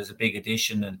available is a big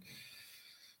addition. And,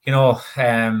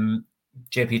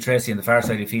 JP Tracy on the far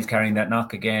side, if he's carrying that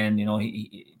knock again,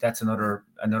 that's another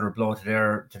blow to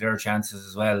their chances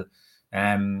as well.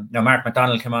 Now Mark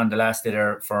McDonald came on the last day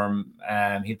there from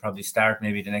he'd probably start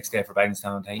maybe the next day for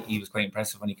Bagenstown. He was quite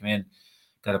impressive when he came in,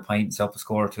 got a point and up a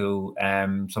score too.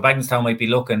 So Bagenstown might be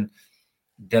looking.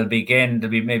 They'll be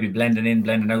maybe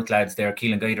blending out lads there.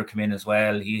 Keelan Guider come in as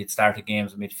well. He had started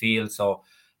games in midfield, so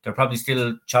they're probably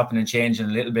still chopping and changing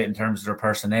a little bit in terms of their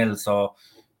personnel. So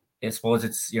I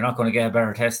suppose you're not going to get a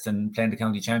better test than playing the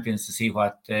county champions to see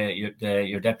what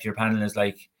your depth of your panel is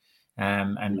like,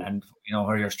 and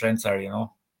where your strengths are.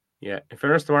 Yeah, in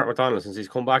fairness to Mark McDonald, since he's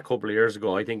come back a couple of years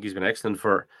ago, I think he's been excellent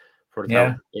for the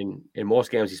town in most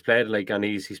games he's played. And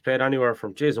he's played anywhere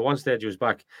from at one stage he was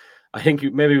back. I think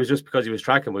maybe it was just because he was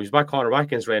tracking, but he was back cornerback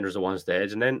against Rangers at one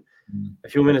stage, and then a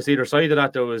few minutes either side of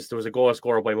that there was a goal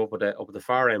scored by him up at the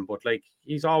far end. But like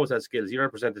he's always had skills. He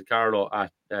represented Carlow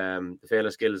at the Fela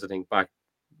Skills, I think, back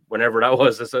whenever that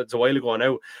was. It's a while ago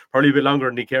now, probably a bit longer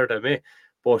than he cared to admit.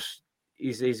 But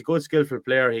he's a good, skillful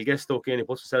player. He gets stuck in, he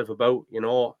puts himself about.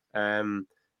 I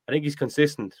think he's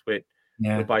consistent with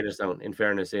Bagenstown, in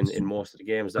fairness, in most of the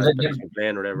games that he's been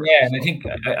playing or whatever. Yeah, and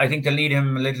I think they'll need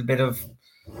him a little bit of,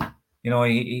 he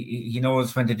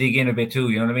knows when to dig in a bit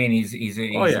too. You know what I mean? He's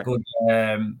a good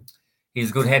he's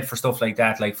a good head for stuff like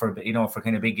that, like for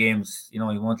kind of big games. He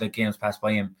won't let games pass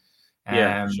by him.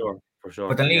 For sure.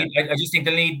 But they'll need. I just think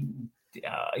they'll need.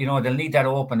 They'll need that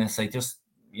openness. I just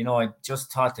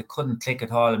thought they couldn't click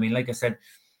at all. I mean, like I said,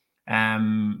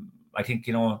 I think,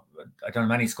 I don't know how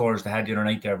many scores they had the other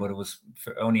night there, but it was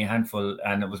only a handful.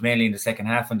 And it was mainly in the second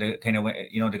half when they kind of went,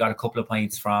 they got a couple of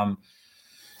points from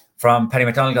Paddy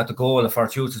McDonald, got the goal. A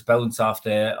fortuitous bounce off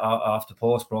the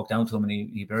post broke down to him and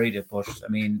he buried it. But I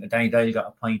mean, Danny Dyle got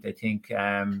a point, I think.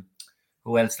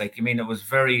 Who else? It was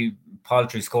very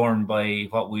paltry scoring by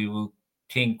what we would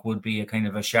think would be a kind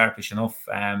of a sharpish enough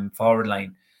forward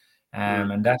line.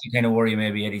 And that can kind of worry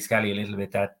maybe Eddie Scally a little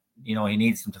bit, that, he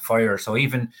needs them to fire. So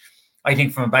even, I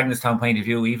think from a Bagenstown point of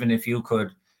view, even if you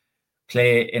could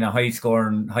play in a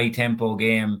high-scoring, high-tempo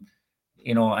game,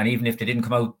 and even if they didn't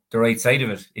come out the right side of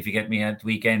it, if you get me, at the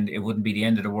weekend, it wouldn't be the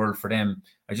end of the world for them.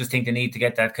 I just think they need to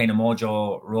get that kind of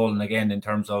mojo rolling again in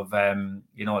terms of,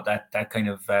 that kind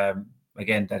of,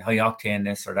 again, that high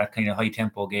octaneness or that kind of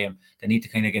high-tempo game. They need to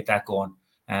kind of get that going.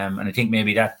 And I think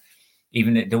maybe that,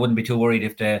 even they wouldn't be too worried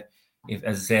if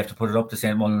as I say, have to put it up to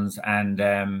St. Mullins and,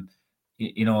 and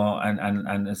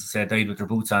as I said, died with their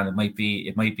boots on, it might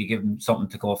be given something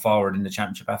to go forward in the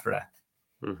championship after that.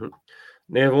 Mm-hmm.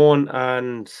 Naomh Eoin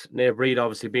and Naomh Breed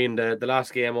obviously being the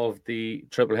last game of the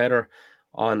triple header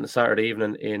on Saturday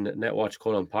evening in Netwatch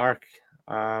Cullen Park.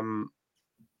 I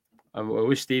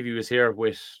wish Stevie was here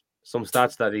with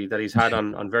stats that he's had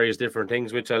on various different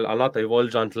things, which I'll not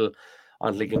divulge until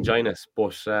he can join us.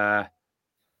 But I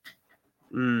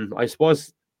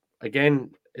suppose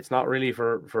again, it's not really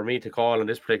for me to call on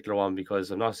this particular one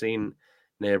because I've not seen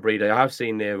Nave Breed. I have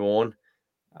seen Nave Owen.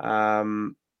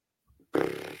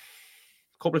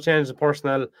 Couple of changes of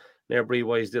personnel, Nave Breed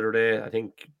wise the other day. I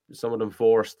think some of them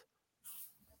forced.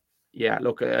 Yeah,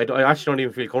 look, I actually don't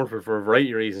even feel comfortable for a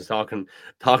variety of reasons talking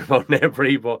about Nave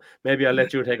Breed, but maybe I'll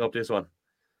let you take up this one.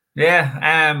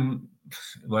 Yeah,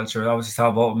 well, sure. Obviously, saw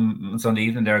about them Sunday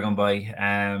evening there gone by.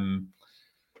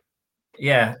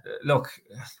 Yeah, look,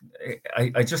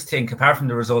 I just think apart from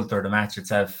the result or the match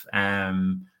itself,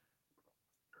 I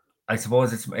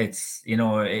suppose it's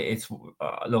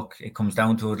look, it comes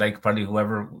down to like probably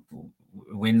whoever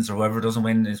wins or whoever doesn't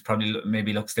win is probably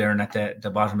maybe looks staring at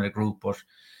the bottom of the group, but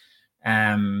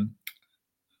and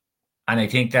I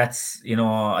think that's,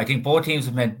 I think both teams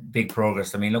have made big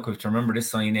progress. I mean, look, we have to remember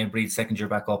this sign, Nave Breed's second year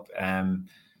back up,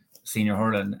 senior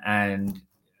hurling, and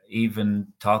even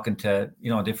talking to,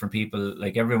 different people,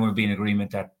 like everyone would be in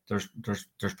agreement that there's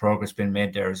progress being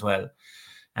made there as well.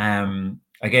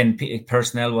 Again,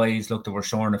 personnel wise, look, they were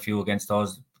shorn a few against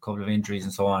us, a couple of injuries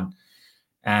and so on.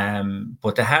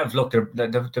 But they have, look, they're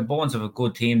the bones of a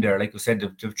good team there. Like we said,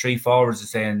 the three forwards are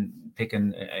saying,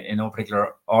 picking in no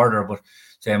particular order, but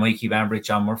say Mikey Bambrick,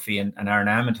 John Murphy, and Aaron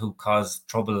Hammond, who caused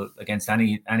trouble against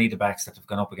any of the backs that have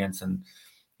gone up against. And,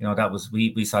 that was,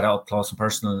 we saw that up close and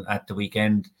personal at the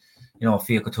weekend.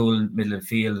 Fia Couture, middle of the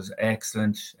field, was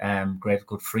excellent. Great,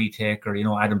 good free taker.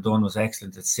 Adam Dunn was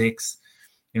excellent at 6.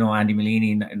 Andy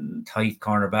Malini, tight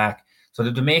cornerback. So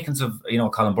the makings of,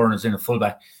 Colin Byrne's in a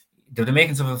fullback. The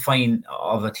makings of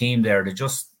a team there.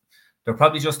 They're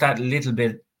probably just that little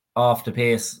bit off the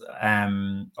pace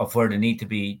of where they need to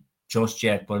be just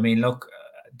yet. But I mean, look,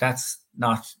 that's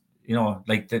not,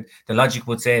 like the logic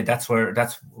would say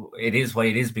it is why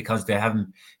it is, because they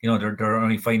haven't, they're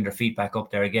only finding their feet back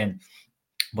up there again.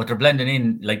 But they're blending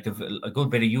in, like a good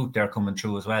bit of youth there coming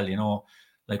through as well,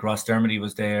 like Ross Dermody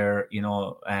was there,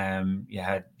 you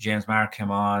had James Mark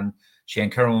came on, Shane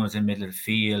Kerwin was in middle of the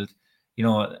field.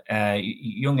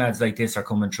 Young lads like this are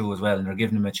coming through as well, and they're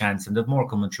giving them a chance, and there's more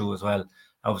coming through as well,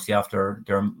 obviously after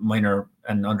their minor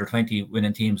and under 20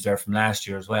 winning teams there from last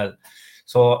year as well.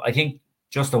 So I think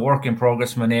just a work in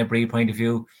progress from a Nave Breed point of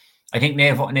view. I think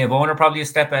Nave Owen are probably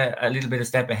a little bit of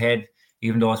step ahead,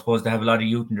 even though I suppose they have a lot of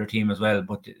youth in their team as well,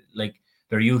 but like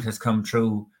their youth has come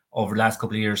through over the last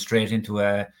couple of years straight into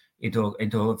a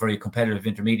very competitive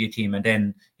intermediate team, and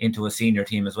then into a senior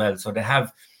team as well. So they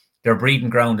have their breeding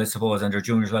ground, I suppose, and their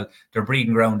juniors as well. Their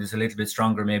breeding ground is a little bit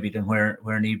stronger maybe than where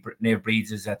Nave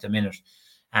Breed's is at the minute.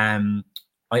 I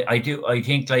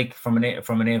think like from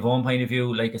a Nave Owen point of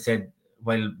view, like I said,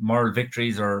 while moral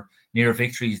victories or near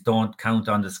victories don't count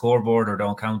on the scoreboard or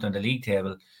don't count on the league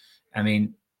table, I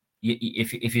mean,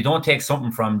 if you don't take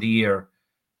something from the year,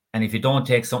 and if you don't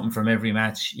take something from every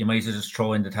match, you might as well just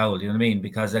throw in the towel. You know what I mean?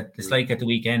 Because it's like at the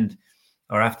weekend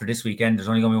or after this weekend, there's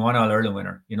only going to be one All-Ireland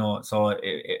winner. So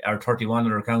our 31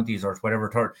 other counties or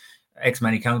whatever, X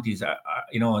many counties,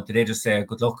 did they just say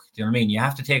good luck? Do you know what I mean? You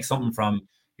have to take something from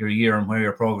your year and where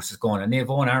your progress is going. And Nave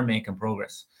Owen are making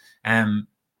progress.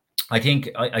 I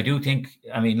do think.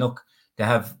 I mean, look, they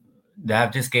have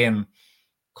this game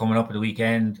coming up at the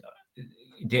weekend.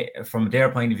 From their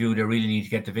point of view, they really need to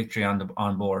get the victory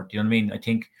on board. Do you know what I mean? I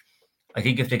think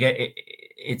if they get it,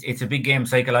 it's a big game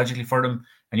psychologically for them.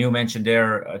 And you mentioned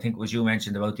there, I think it was you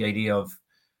mentioned about the idea of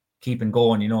keeping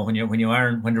going.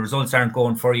 When the results aren't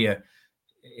going for you,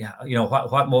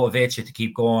 what motivates you to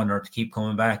keep going or to keep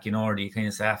coming back? Or do you kind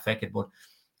of say, "Feck it"? But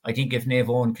I think if Nave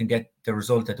Owen can get the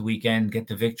result at the weekend, get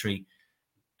the victory,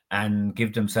 and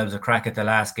give themselves a crack at the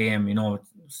last game,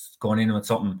 going in with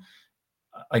something,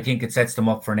 I think it sets them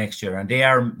up for next year, and they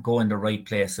are going the right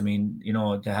place. I mean,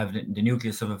 they have the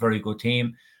nucleus of a very good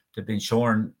team. They've been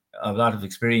shown a lot of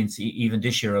experience, even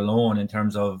this year alone, in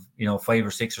terms of 5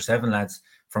 or 6 or 7 lads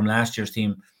from last year's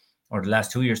team or the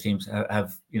last 2 years' teams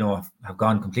have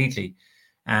gone completely.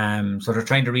 So they're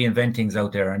trying to reinvent things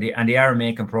out there, and they are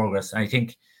making progress.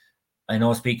 I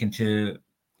know speaking to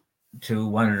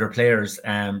one of their players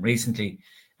recently,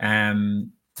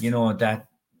 that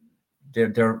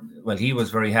well, he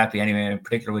was very happy anyway, in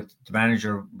particular with the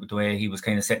manager, with the way he was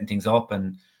kind of setting things up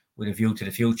and with a view to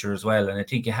the future as well. And I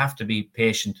think you have to be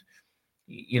patient.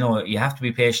 You have to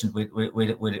be patient with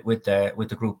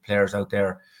the group of players out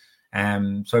there.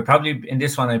 So in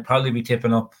this one, I'd probably be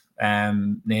tipping up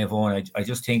Nave Owen. I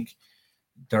just think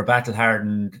they're battle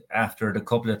hardened after the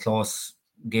couple of close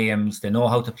games. They know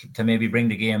how to maybe bring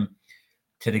the game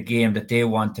to the game that they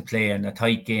want to play in a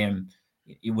tight game.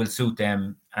 it will suit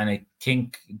them, and I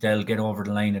think they'll get over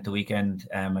the line at the weekend.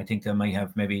 I think they might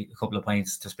have maybe a couple of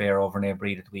points to spare over Naomh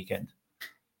Bríd at the weekend.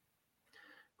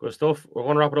 Good stuff. We're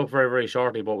going to wrap it up very, very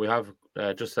shortly, but we have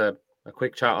just a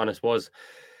quick chat on, I suppose,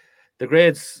 the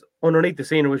grades underneath the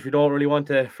scene, which we don't really want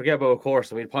to forget about, of course.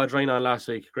 And we had Podge Ryan on last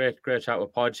week. Great chat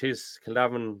with Podge. His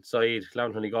Kildavin side,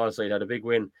 Kildavin Donegal side, had a big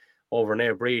win over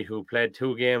Naomh Bríd, who played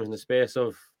 2 games in the space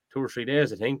of 2 or 3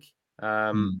 days, I think.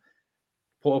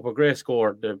 Put up a great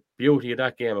score. The beauty of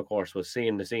that game, of course, was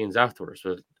seeing the scenes afterwards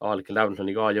with all the Kildavin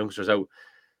Donegal youngsters out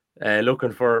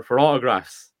looking for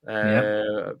autographs.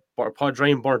 Podge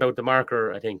Ryan burnt out the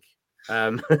marker, I think.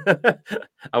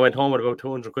 I went home with about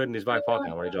 200 quid in his back pocket.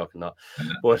 I'm only joking, not.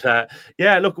 But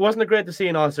look, wasn't it great to see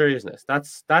in all seriousness?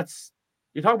 That's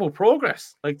you talk about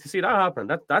progress. Like, to see that happen,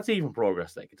 that's even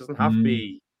progress. Like, it doesn't have to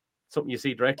be something you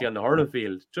see directly on the hurling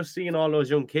field. Just seeing all those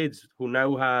young kids who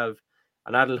now have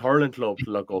an adult hurling club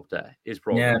to look up to is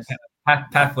progress. Yeah,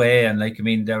 pathway, and like, I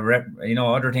mean,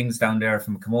 other things down there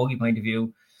from a Camogie point of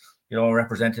view,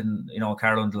 representing,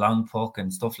 Carlow and the Long Puck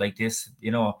and stuff like this,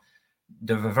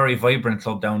 they have a very vibrant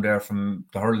club down there from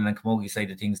the hurling and Camogie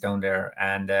side of things down there.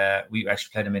 And we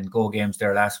actually played them in Go games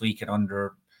there last week at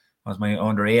under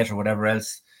 8 or whatever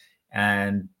else.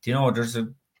 And,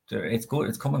 it's good.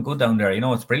 It's coming good down there.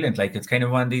 It's brilliant. Like, it's kind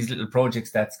of one of these little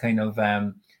projects that's kind of,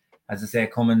 as I say,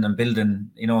 coming and building,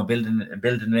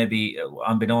 building maybe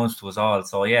unbeknownst to us all.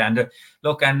 So, yeah. And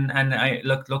looking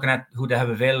at who they have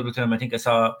available to them, I think I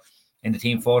saw in the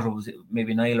team photo was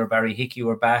maybe Niall or Barry Hickey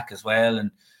were back as well.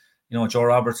 And, Joe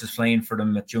Roberts is flying for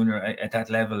them at junior at that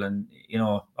level. And,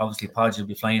 obviously Podge will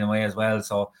be flying away as well.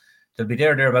 So they'll be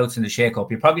thereabouts in the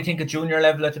shake-up. You probably think at junior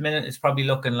level at the minute, it's probably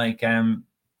looking like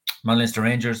Munster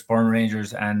Rangers, Burn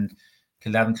Rangers and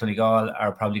Kildavin Donegal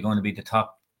are probably going to be the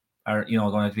top, going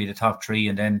to be the top 3.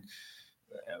 And then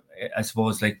I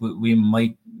suppose like we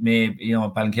might, maybe,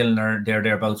 Ballinkillen are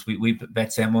thereabouts. We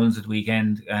bet St. Mullins at the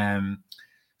weekend.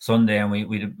 Sunday, and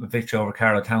we had a victory over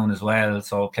Carlow Town as well.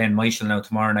 So playing Michael now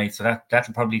tomorrow night. So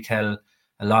that'll probably tell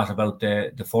a lot about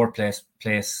the 4th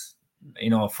place,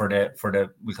 for the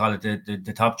we call it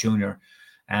the top junior.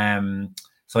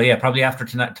 So yeah, probably after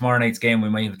tomorrow night's game, we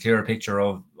might have a clearer picture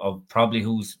of probably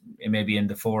who's maybe in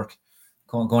the 4th,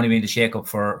 going to be in the shake-up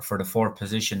for the 4th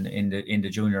position in the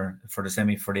junior for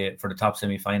the top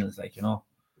semi-finals, like,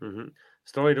 Mm-hmm.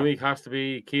 Story of the week has to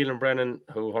be Keelan Brennan,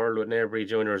 who hurled with Naomh Bríd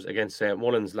juniors against St.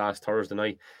 Mullins last Thursday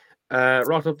night.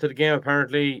 Rocked up to the game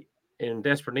apparently in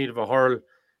desperate need of a hurl.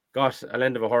 Got a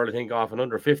end of a hurl, I think, off an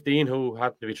under 15 who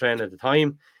happened to be training at the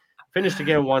time. Finished the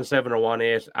game 1-7 or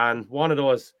 1-8, and one of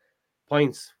those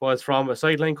points was from a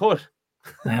sideline cut.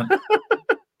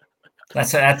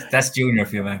 That's junior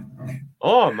for you, man.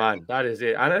 Oh man, that is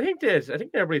it. And I think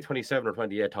Naomh Bríd 27 or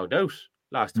 28 tagged out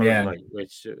last Thursday night,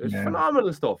 which is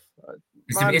phenomenal stuff.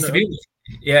 It's the beauty.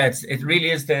 Yeah, it really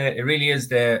is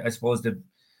the I suppose the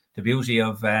beauty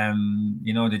of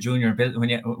the junior build.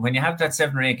 When you have that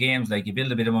 7 or 8 games, like, you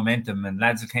build a bit of momentum, and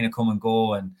lads will kind of come and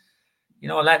go, and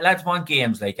lads want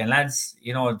games, like, and lads,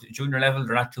 junior level,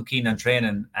 they're not too keen on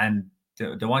training, and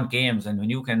they want games. And when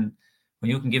you can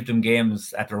give them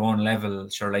games at their own level,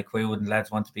 sure, like, why wouldn't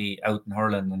lads want to be out and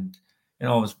hurling? And it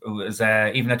was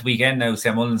even at the weekend now,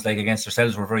 St. Mullins, like, against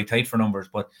ourselves, were very tight for numbers,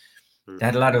 but they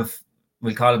had a lot of,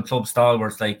 we'll call them club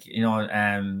stalwarts, like,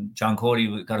 John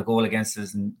Cody got a goal against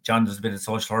us, and John does a bit of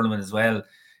social hurling as well,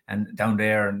 and down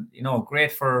there, and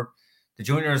great for the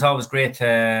junior. Is always great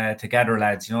to gather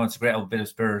lads. It's a great bit of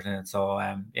spirit in it. So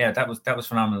that was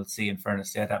phenomenal to see. In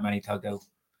fairness, that many tagged out.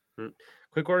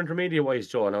 Quick word intermediate wise,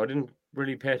 Joe. Now, I didn't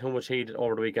really pay too much heed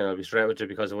over the weekend. I'll be straight with you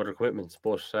because of other commitments.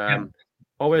 But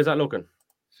what way is that looking?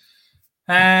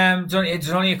 There's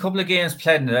only a couple of games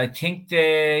played. I think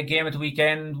the game at the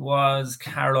weekend was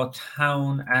Carlow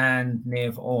Town and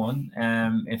Naomh Owen,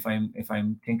 if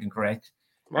I'm thinking correct.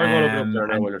 I'm going to look it up there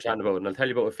now while you're chatting about it, and I'll tell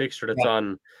you about a fixture that's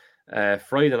on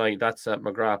Friday night. That's at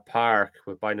McGrath Park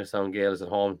with Bindnerstown Gales at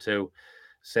home to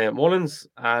St. Mullins,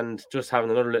 and just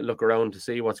having another little look around to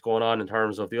see what's going on in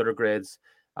terms of the other grades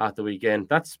at the weekend.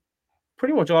 That's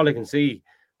pretty much all I can see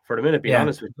for the minute, being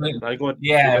honest with you.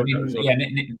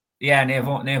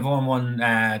 Naomh Owen won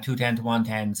 210 to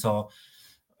 110. So,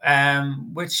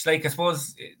 which, like, I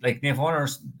suppose, like, Naomh Owen,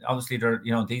 obviously they're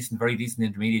very decent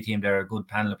intermediate team. They're a good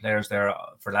panel of players there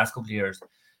for the last couple of years.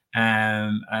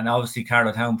 And obviously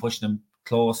Carlow Town pushing them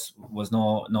close was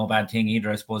no bad thing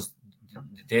either. I suppose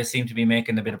they seem to be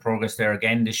making a bit of progress there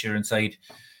again this year inside,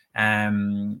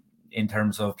 in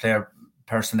terms of player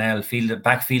personnel,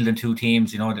 backfielding 2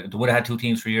 teams. They would have had 2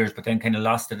 teams for years, but then kind of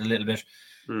lost it a little bit.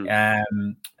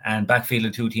 And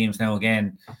backfielding 2 teams now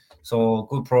again. So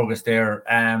good progress there.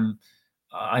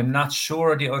 I'm not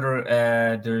sure the other.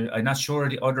 I'm not sure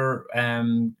the other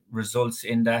results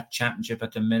in that championship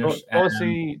at the minute.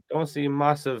 Don't see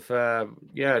massive.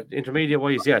 Intermediate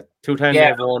wise, 210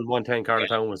 Yeah, they've won, 110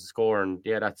 Carltown was the score, and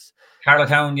that's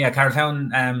Carltown. Yeah,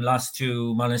 Carltown lost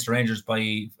to Mullinster Rangers by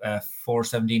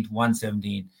 4-17 to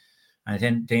 1-17. And I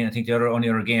think the only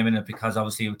other game in it, because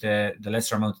obviously with the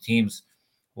lesser amount of teams,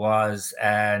 was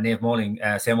Naomh Mulling,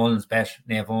 St. Mullins bet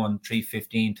Naomh won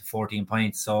 3-15 to 14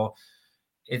 points. So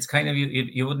it's kind of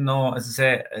you wouldn't know, as I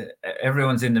say,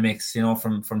 everyone's in the mix,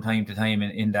 from time to time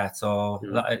in that. So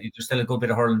there's still a good bit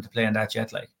of hurling to play in that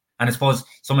yet, like. And I suppose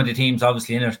some of the teams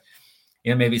obviously in it,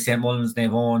 maybe St. Mullins,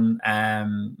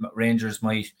 Naomh, Rangers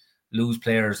might lose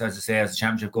players, as I say, as the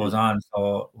championship goes on.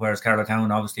 So whereas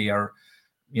Carltown obviously are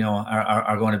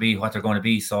going to be what they're going to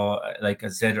be. So, like I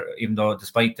said, even though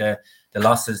despite the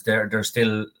losses, they're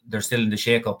still in the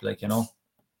shake-up, like.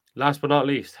 Last but not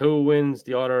least, who wins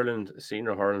the All-Ireland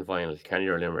Senior Hurling Final, Kenny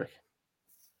or Limerick?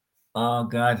 Oh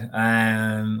God,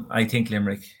 I think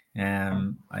Limerick.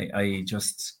 I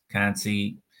just can't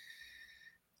see.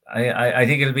 I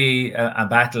think it'll be a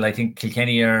battle. I think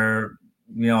Kilkenny are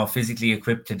physically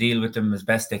equipped to deal with them as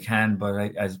best they can, but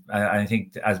I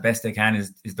think as best they can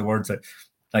is the words that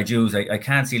I use. I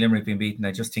can't see Limerick being beaten.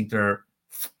 I just think they're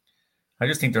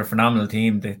a phenomenal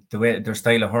team. The way their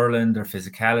style of hurling, their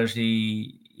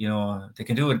physicality, they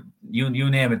can do it. You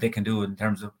name it, they can do it in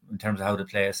terms of how to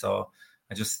play. So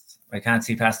I can't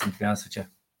see past them, to be honest with you.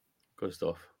 Good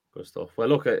stuff. Well,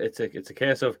 look, it's a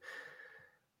case of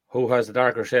who has the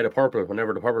darker shade of purple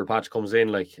whenever the purple patch comes in,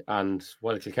 like. And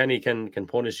while Kilkenny can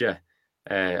punish you,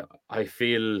 I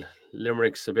feel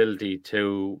Limerick's ability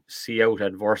to see out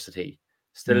adversity,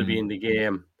 still be in the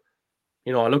game.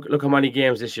 Look how many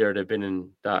games this year they've been in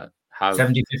that have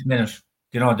 75th minute.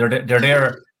 They're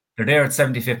there. They're there at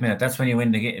 75th minute. That's when you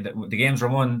win the game. The games are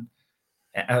won.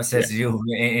 Says you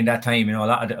in that time. A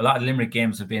lot of Limerick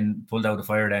games have been pulled out of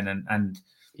fire then, and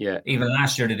even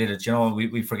last year they did it.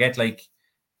 We forget, like,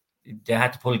 they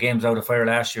had to pull games out of fire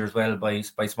last year as well by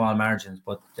small margins,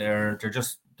 but they're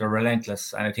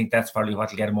relentless, and I think that's probably what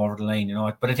will get them over the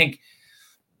line. But I think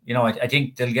I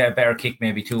think they'll get a better kick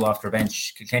maybe too off their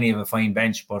bench. Kilkenny have a fine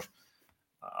bench, but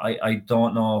I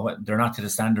don't know. They're not to the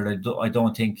standard. I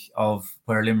don't think of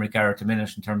where Limerick are at the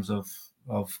minute in terms of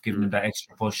giving them that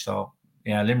extra push. So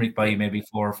yeah, Limerick by maybe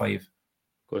 4 or 5.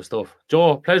 Good stuff.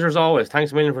 Joe, pleasure as always.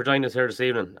 Thanks a million for joining us here this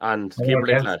evening, and keep it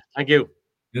lit, lad. Thank you.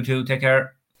 You too. Take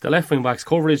care. The Left Wing Backs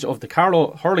coverage of the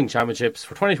Carlow Hurling Championships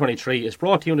for 2023 is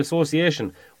brought to you in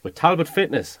association with Talbot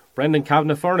Fitness, Brendan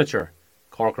Kavanagh Furniture,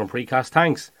 Corcoran Precast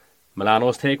Tanks,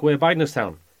 Milano's Takeaway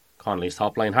Bagnestown, Connolly's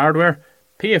Topline Hardware,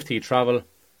 PFT Travel,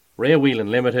 Ray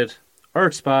Whelan Limited,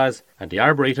 Earth Spas, and the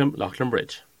Arboretum Loughlin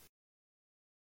Bridge.